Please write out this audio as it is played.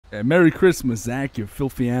Yeah, Merry Christmas, Zach, you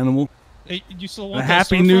filthy animal. Hey, you still want a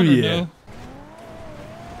Happy New Year. No?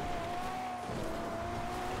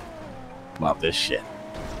 Love this shit.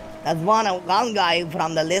 That's one guy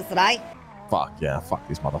from the list, right? Fuck yeah, fuck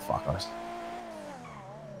these motherfuckers.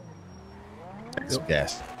 Take some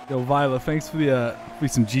gas. Yo, Violet, thanks for the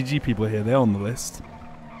some GG people here. They're on the list.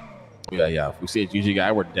 Yeah. If we see a GG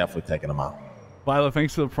guy, we're definitely taking him out. Violet,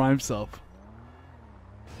 thanks for the prime sub.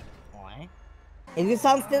 Is your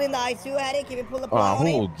son still in the ICU, Harry? Can we pull the ply on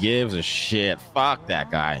him? Who gives a shit? Fuck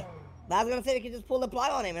that guy. I was gonna say we could just pull the ply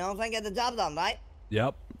on him, you know what I'm saying? Get the job done, right?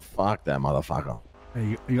 Yep. Fuck that motherfucker.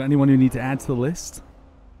 Hey, you got anyone you need to add to the list?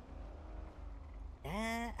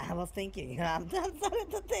 I was thinking. I'm starting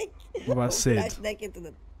to think. What about Sid?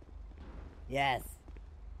 Yes.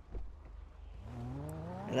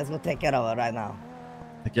 Let's go take care of her right now.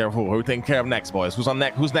 Take care of who? Who are we taking care of next, boys? Who's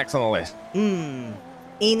next on the list?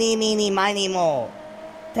 Eeny, meeny, miny, mo.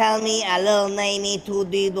 Tell me a little namey to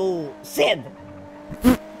do. Sid.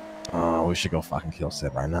 Oh, we should go fucking kill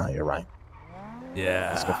Sid right now. You're right. Yeah.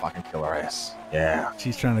 Let's go fucking kill her ass. Yeah.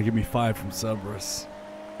 She's trying to get me fired from Cerberus.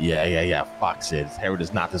 Yeah. Fuck Sid. Harry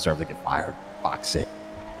does not deserve to get fired. Fuck Sid.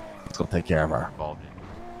 Let's go take care of her.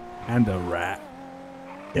 And a rat.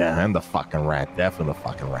 Yeah, and the fucking rat. Definitely the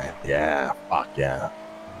fucking rat. Yeah. Fuck yeah.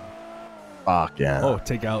 Fuck yeah. Oh,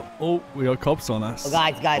 take out. Oh, we got cops on us. Oh,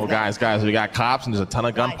 guys. We got cops and there's a ton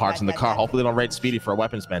of gun parts in the car. Hopefully they don't raid Speedy for a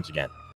weapons bench again.